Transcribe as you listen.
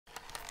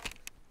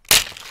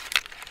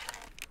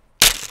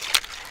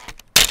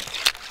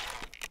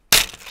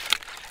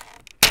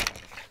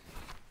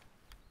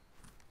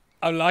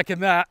I'm liking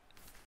that.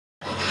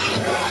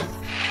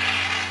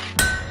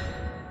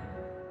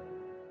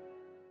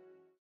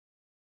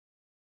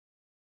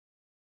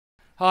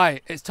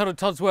 Hi, it's Todd at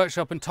Todd's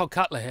Workshop and Todd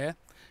Cutler here,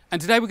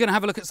 and today we're going to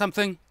have a look at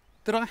something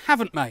that I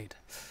haven't made.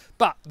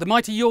 But the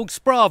mighty Joerg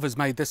Sprave has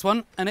made this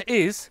one, and it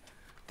is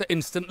the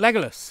instant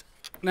Legolas.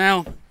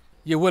 Now,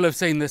 you will have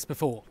seen this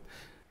before,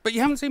 but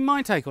you haven't seen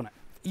my take on it.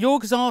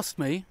 Joerg has asked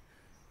me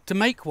to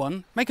make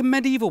a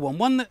medieval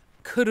one that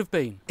could have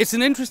been. It's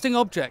an interesting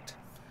object,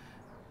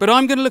 but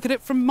I'm going to look at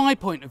it from my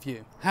point of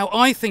view, how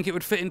I think it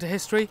would fit into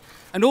history,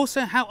 and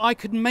also how I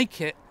could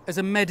make it as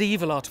a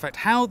medieval artifact,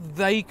 how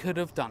they could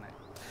have done it.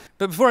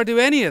 But before I do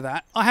any of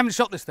that, I haven't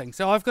shot this thing,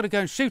 so I've got to go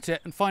and shoot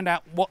it and find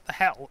out what the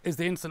hell is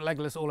the instant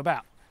Legolas all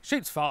about.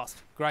 Shoots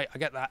fast. Great, I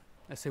get that.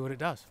 Let's see what it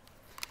does.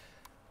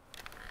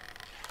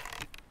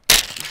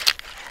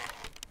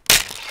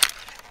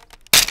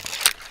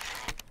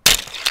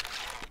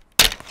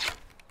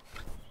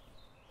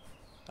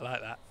 I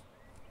like that.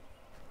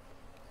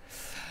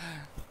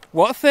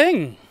 What a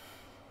thing.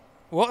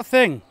 What a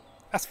thing.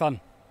 That's fun.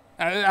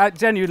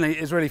 Genuinely,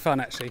 it's really fun,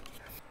 actually.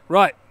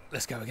 Right,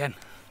 let's go again.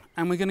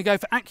 And we're going to go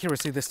for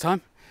accuracy this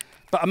time.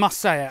 But I must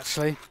say,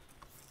 actually,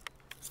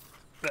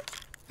 that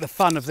the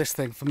fun of this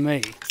thing, for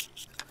me,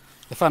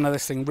 the fun of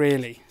this thing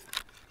really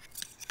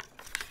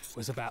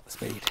was about the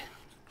speed.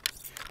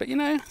 But you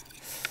know,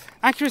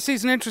 accuracy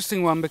is an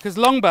interesting one because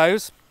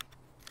longbows,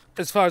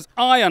 as far as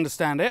I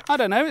understand it, I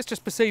don't know, it's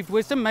just perceived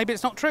wisdom, maybe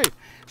it's not true,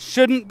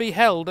 shouldn't be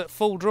held at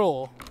full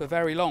draw for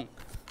very long.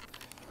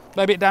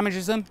 Maybe it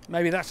damages them,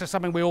 maybe that's just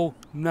something we all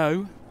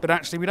know, but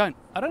actually we don't.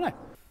 I don't know.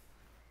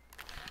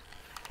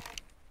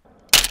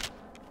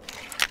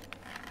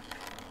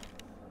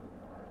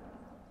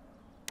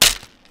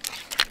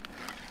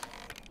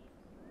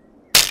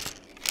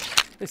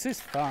 This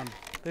is fun.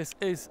 This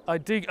is, I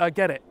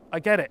get it. I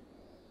get it.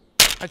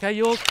 Okay,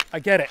 Joerg, I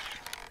get it.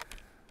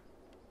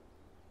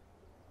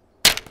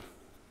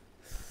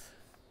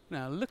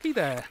 Now, looky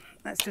there.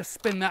 Let's just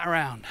spin that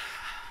around.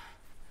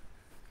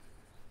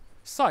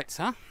 Sights,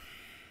 huh?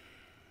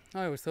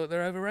 I always thought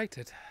they're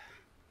overrated.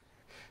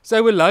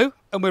 So we're low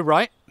and we're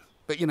right,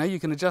 but you know, you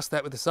can adjust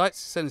that with the sights.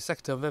 It's only the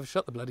second time I've ever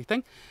shot the bloody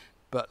thing.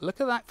 But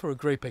look at that for a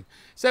grouping.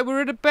 So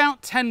we're at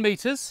about 10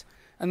 meters,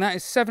 and that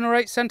is 7 or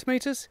 8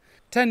 centimeters.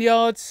 10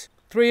 yards,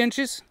 3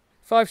 inches,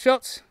 5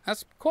 shots.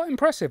 That's quite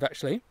impressive,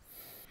 actually.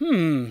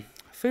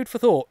 Food for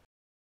thought.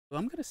 Well,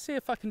 I'm going to see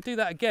if I can do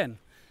that again.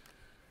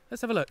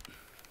 Let's have a look.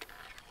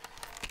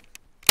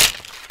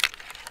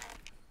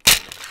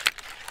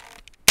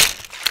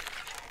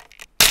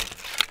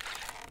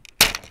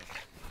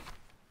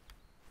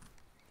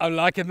 I'm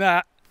liking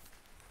that.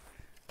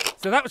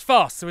 So that was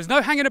fast. There was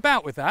no hanging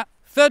about with that.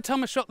 Third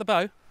time I shot the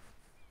bow.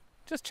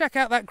 Just check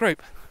out that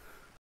group.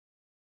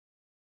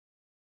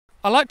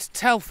 I like to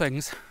tell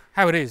things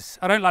how it is.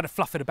 I don't like to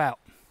fluff it about.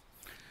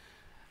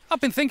 I've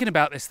been thinking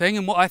about this thing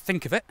and what I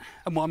think of it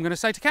and what I'm going to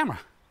say to camera.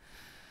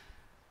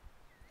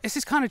 This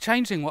is kind of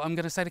changing what I'm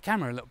going to say to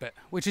camera a little bit,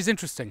 which is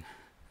interesting.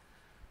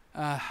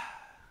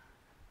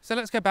 So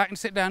let's go back and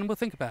sit down and we'll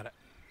think about it.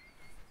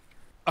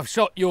 I've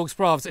shot Joerg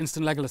Sprave's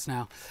instant Legolas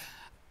now.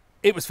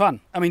 It was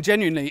fun. I mean,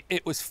 genuinely,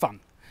 it was fun.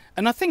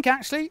 And I think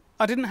actually,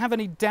 I didn't have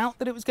any doubt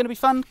that it was going to be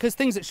fun because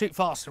things that shoot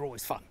fast are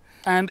always fun.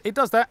 And it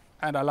does that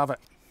and I love it.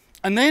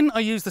 And then I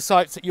used the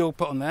sights that Joerg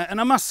put on there,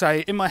 and I must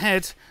say, in my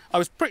head, I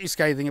was pretty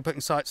scathing at putting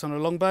sights on a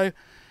longbow.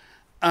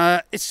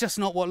 It's just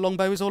not what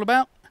longbow is all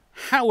about.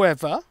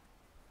 However,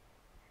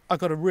 I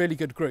got a really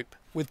good group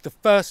with the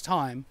first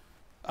time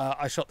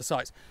I shot the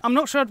sights. I'm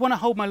not sure I'd want to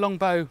hold my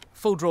longbow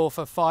full draw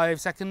for 5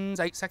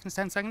 seconds, 8 seconds,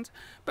 10 seconds,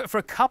 but for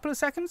a couple of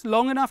seconds,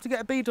 long enough to get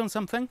a bead on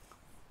something,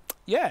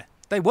 yeah,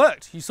 they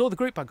worked. You saw the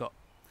group I got.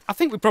 I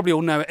think we probably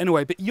all know it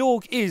anyway, but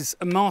Joerg is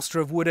a master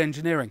of wood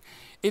engineering.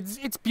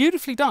 It's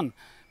beautifully done.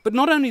 But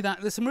not only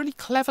that, there's some really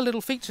clever little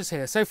features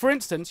here. So for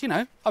instance, you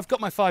know, I've got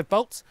my 5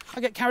 bolts,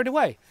 I get carried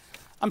away.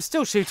 I'm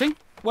still shooting.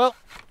 Well,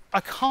 I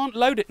can't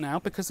load it now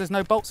because there's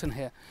no bolts in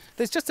here.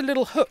 There's just a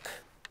little hook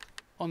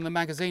on the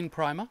magazine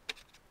primer,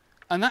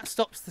 and that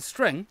stops the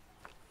string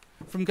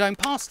from going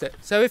past it.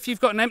 So if you've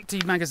got an empty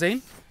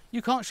magazine,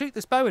 you can't shoot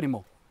this bow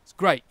anymore. It's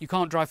great, you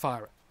can't dry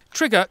fire it.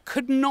 Trigger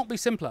could not be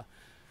simpler.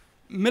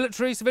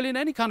 Military, civilian,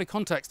 any kind of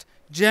context,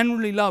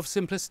 generally love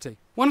simplicity.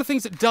 One of the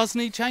things that does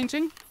need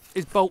changing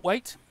is bolt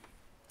weight.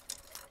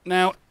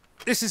 Now,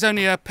 this is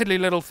only a piddly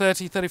little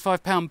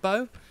 35 pound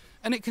bow,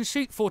 and it can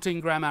shoot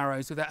 14-gram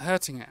arrows without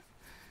hurting it.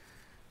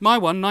 My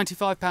one,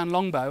 95-pound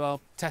longbow,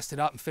 I'll test it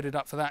up and fit it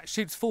up for that,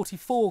 shoots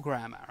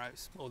 44-gram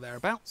arrows, or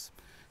thereabouts.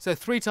 So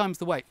 3 times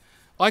the weight.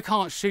 I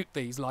can't shoot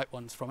these light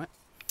ones from it.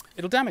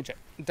 It'll damage it,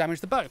 damage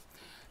the bow.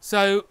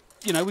 So,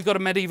 you know, we've got to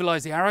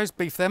medievalize the arrows,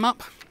 beef them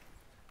up.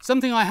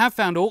 Something I have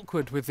found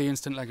awkward with the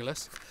instant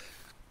Legolas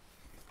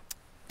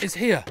is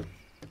here.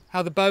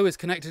 How the bow is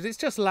connected, it's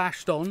just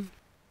lashed on.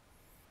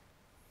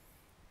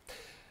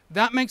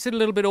 That makes it a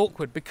little bit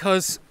awkward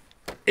because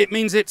it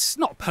means it's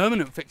not a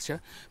permanent fixture,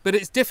 but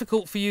it's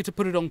difficult for you to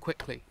put it on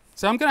quickly.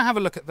 So I'm going to have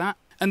a look at that.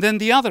 And then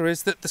the other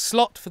is that the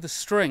slot for the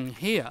string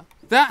here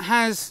That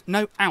has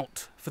no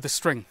out for the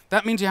string.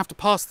 That means you have to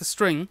pass the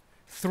string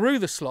through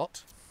the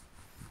slot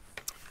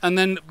and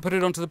then put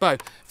it onto the bow.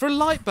 For a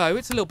light bow,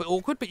 it's a little bit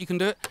awkward, but you can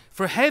do it.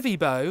 For a heavy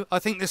bow, I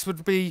think this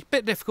would be a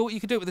bit difficult. You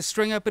could do it with a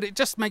stringer, but it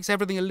just makes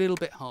everything a little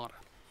bit harder.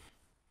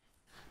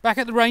 Back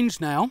at the range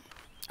now,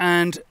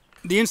 and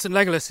the instant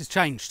Legolas has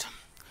changed.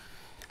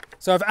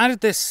 So I've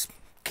added this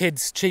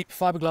kid's cheap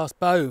fiberglass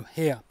bow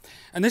here.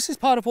 And this is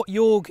part of what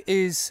Joerg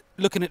is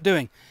looking at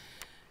doing.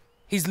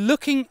 He's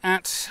looking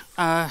at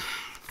a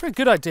very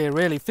good idea,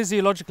 really.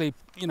 Physiologically,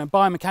 you know,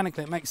 biomechanically,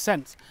 it makes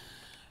sense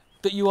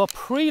that you are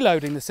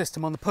preloading the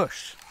system on the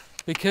push,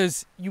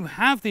 because you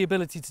have the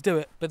ability to do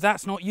it, but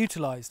that's not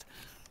utilised.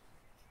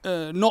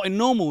 Not in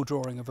normal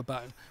drawing of a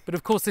bow, but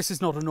of course this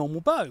is not a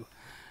normal bow.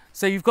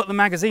 So you've got the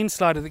magazine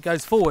slider that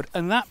goes forward,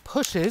 and that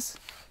pushes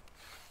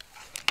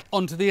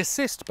onto the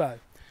assist bow.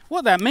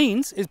 What that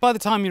means is by the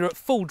time you're at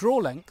full draw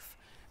length,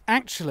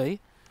 actually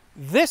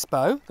this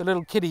bow, the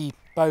little kiddie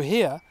bow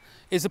here,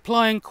 is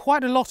applying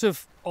quite a lot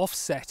of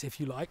offset, if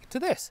you like, to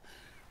this.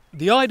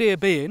 The idea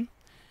being,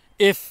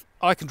 if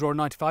I can draw a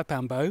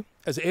 95-pound bow,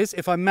 as it is,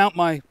 if I mount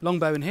my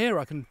longbow in here,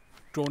 I can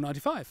draw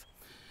 95.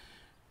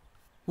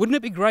 Wouldn't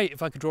it be great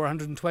if I could draw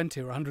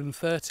 120 or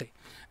 130?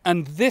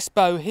 And this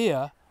bow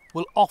here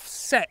will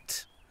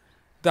offset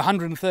the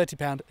 130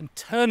 pound and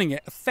turning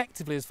it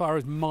effectively, as far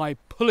as my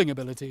pulling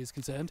ability is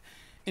concerned,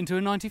 into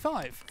a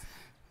 95.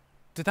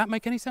 Did that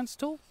make any sense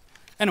at all?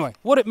 Anyway,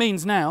 what it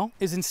means now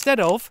is instead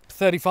of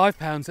 35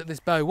 pounds that this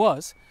bow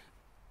was,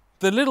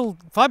 the little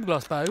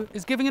fiberglass bow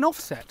is giving an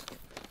offset.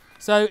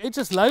 So it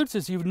just loads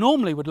as you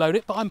normally would load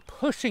it, but I'm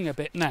pushing a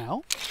bit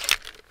now.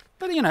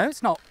 But you know,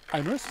 it's not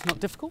onerous, it's not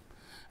difficult.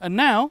 And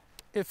now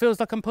it feels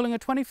like I'm pulling a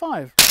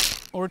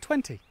 25 or a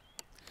 20.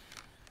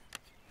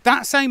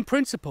 That same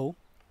principle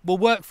will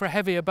work for a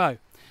heavier bow.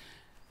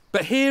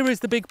 But here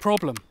is the big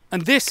problem,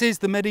 and this is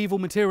the medieval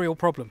material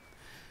problem.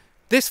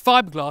 This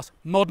fiberglass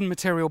modern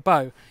material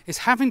bow is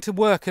having to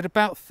work at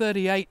about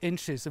 38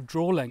 inches of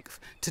draw length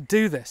to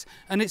do this,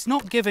 and it's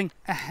not giving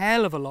a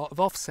hell of a lot of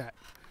offset.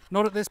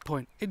 Not at this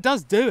point. It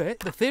does do it,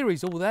 the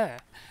theory's all there.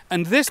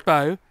 And this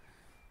bow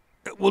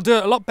will do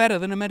it a lot better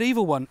than a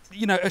medieval one.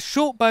 You know, a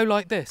short bow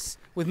like this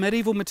with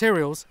medieval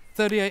materials,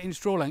 38-inch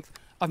draw length,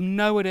 I've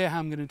no idea how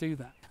I'm going to do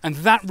that. And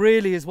that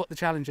really is what the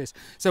challenge is.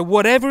 So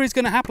whatever is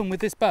going to happen with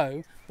this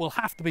bow will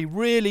have to be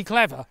really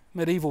clever,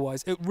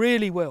 medieval-wise. It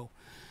really will.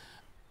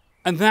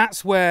 And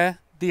that's where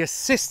the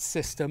assist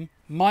system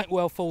might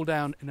well fall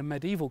down in a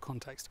medieval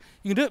context.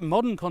 You can do it in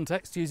modern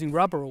context using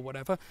rubber or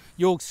whatever.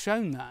 Joerg's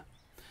shown that.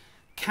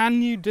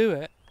 Can you do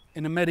it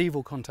in a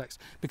medieval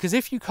context? Because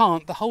if you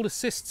can't, the whole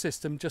assist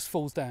system just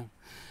falls down.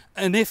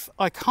 And if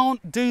I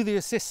can't do the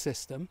assist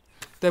system,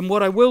 then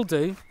what I will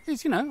do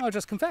is, you know, I'll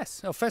just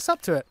confess. I'll fess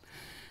up to it.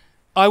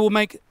 I will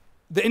make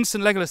the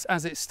instant Legolas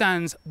as it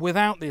stands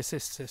without the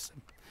assist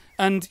system.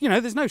 And, you know,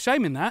 there's no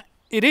shame in that.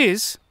 It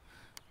is,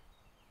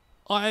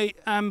 I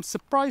am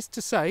surprised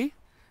to say,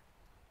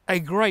 a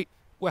great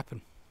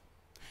weapon.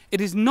 It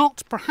is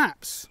not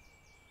perhaps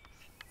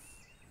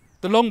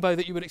the longbow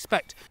that you would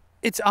expect.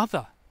 It's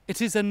other.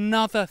 It is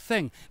another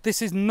thing.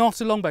 This is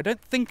not a longbow.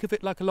 Don't think of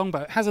it like a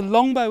longbow. It has a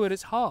longbow at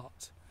its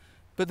heart,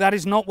 but that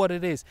is not what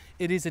it is.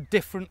 It is a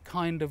different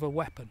kind of a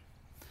weapon.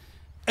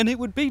 And it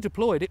would be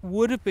deployed, it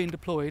would have been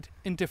deployed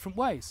in different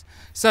ways.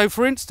 So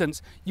for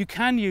instance, you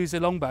can use a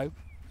longbow.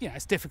 Yeah,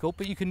 it's difficult,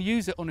 but you can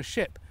use it on a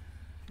ship.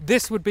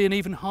 This would be an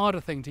even harder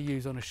thing to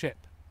use on a ship,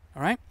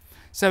 all right?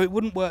 So it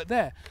wouldn't work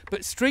there.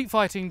 But street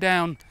fighting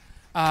down,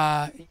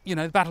 you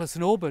know, the Battle of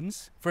St.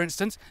 Albans, for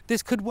instance,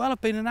 this could well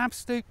have been an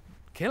absolute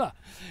killer.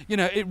 You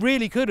know, it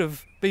really could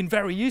have been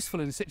very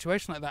useful in a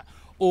situation like that.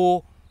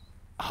 Or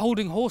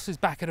holding horses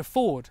back at a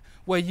ford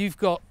where you've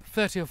got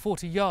 30 or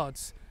 40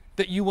 yards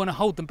that you want to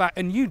hold them back,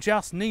 and you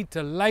just need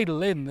to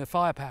ladle in the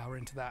firepower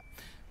into that.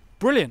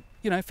 Brilliant.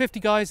 You know, 50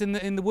 guys in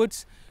the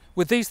woods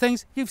with these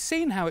things, you've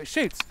seen how it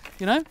shoots,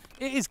 you know,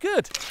 it is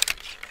good.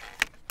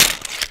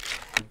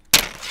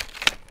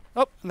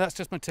 Oh, that's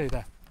just my two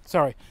there,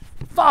 sorry.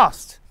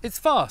 Fast, it's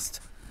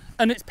fast,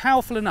 and it's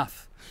powerful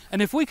enough.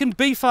 And if we can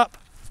beef up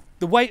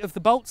the weight of the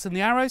bolts and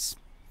the arrows,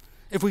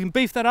 if we can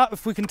beef that up,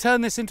 if we can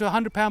turn this into a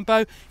 100-pound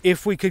bow,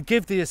 if we could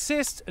give the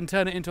assist and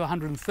turn it into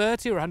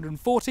 130 or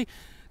 140,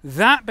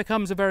 that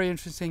becomes a very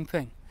interesting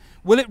thing.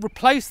 Will it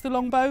replace the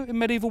longbow in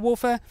medieval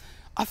warfare?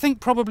 I think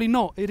probably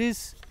not. It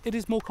is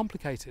more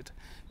complicated.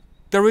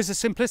 There is a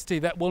simplicity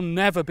that will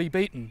never be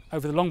beaten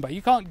over the longbow.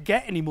 You can't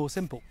get any more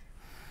simple.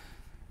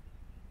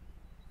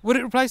 Would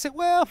it replace it?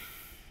 Well,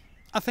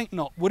 I think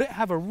not. Would it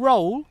have a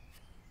role?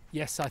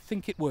 Yes, I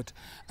think it would.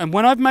 And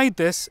when I've made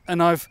this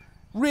and I've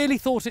really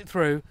thought it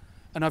through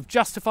and I've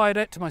justified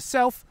it to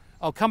myself,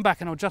 I'll come back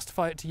and I'll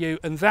justify it to you,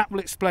 and that will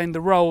explain the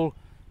role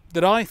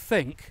that I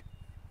think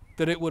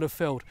that it would have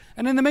filled.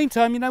 And in the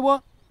meantime, you know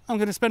what? I'm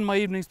going to spend my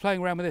evenings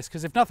playing around with this,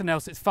 because if nothing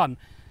else, it's fun.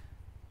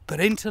 But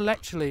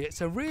intellectually,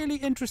 it's a really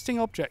interesting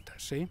object,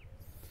 actually.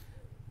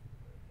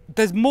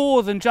 There's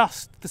more than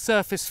just the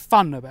surface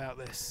fun about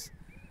this.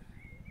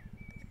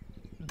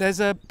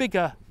 There's a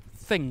bigger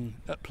thing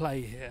at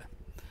play here.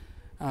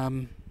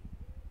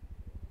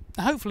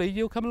 Hopefully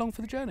you'll come along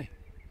for the journey.